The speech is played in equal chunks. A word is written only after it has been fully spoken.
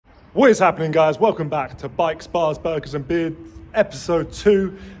What is happening, guys? Welcome back to Bikes, Bars, Burgers and Beards episode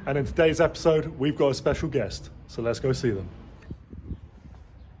 2, and in today's episode we've got a special guest, so let's go see them.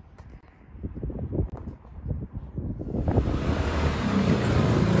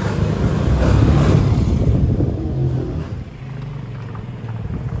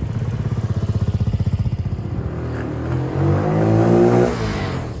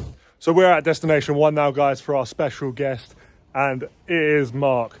 So we're at destination 1 now, guys, for our special guest, and it is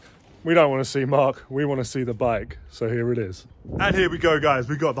Mark. We don't want to see Mark, we want to see the bike. So here it is. And here we go, guys.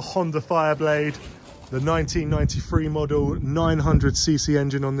 We got the Honda Fireblade, the 1993 model, 900cc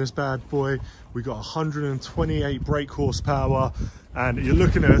engine on this bad boy. We got 128 brake horsepower, and you're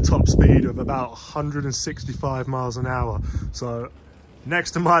looking at a top speed of about 165 miles an hour. So next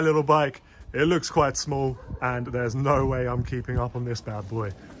to my little bike, it looks quite small, and there's no way I'm keeping up on this bad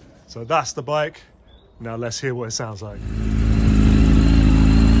boy. So that's the bike. Now let's hear what it sounds like.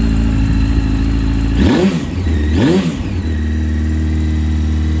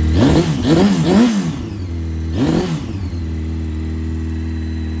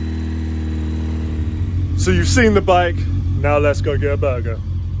 So you've seen the bike, now let's go get a burger.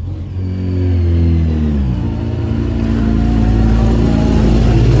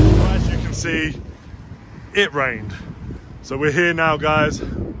 As you can see, it rained. So we're here now, guys.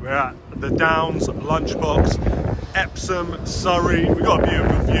 We're at the Downs Lunchbox, Epsom, Surrey. We got a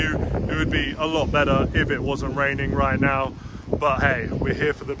beautiful view. It would be a lot better if it wasn't raining right now. But hey, we're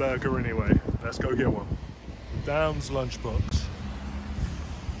here for the burger anyway. Let's go get one. Downs Lunchbox.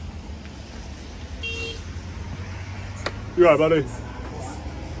 You right, buddy?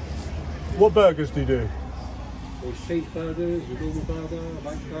 What burgers do you do? There's cheeseburgers, a normal burger, a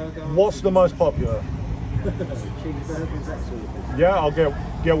baked burger. What's the most popular? Cheeseburgers, that sort of thing. Yeah, I'll get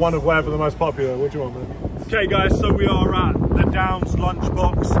one of whatever the most popular. What do you want, man? Okay, guys, so we are at the Downs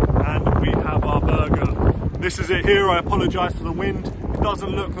Lunchbox and we have our burger. This is it here. I apologise for the wind. It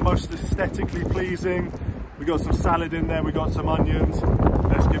doesn't look the most aesthetically pleasing. We got some salad in there, we got some onions.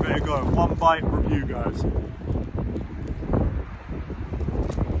 Let's give it a go. One bite review, guys.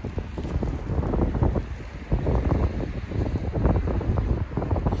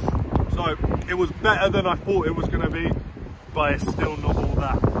 So it was better than I thought it was going to be, but it's still not all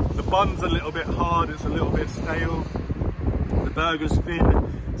that. The bun's a little bit hard, it's a little bit stale. The burger's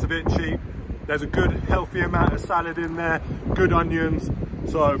thin, it's a bit cheap. There's a good healthy amount of salad in there, good onions.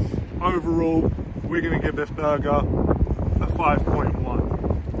 So overall, we're going to give this burger a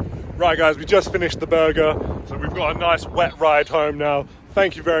 5.1. Right, guys, we just finished the burger, so we've got a nice wet ride home now.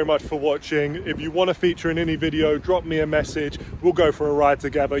 Thank you very much for watching. If you want to feature in any video, drop me a message. We'll go for a ride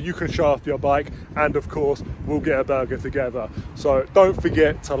together. You can show off your bike, and of course, we'll get a burger together. So don't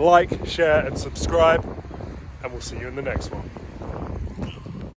forget to like, share, and subscribe, and we'll see you in the next one.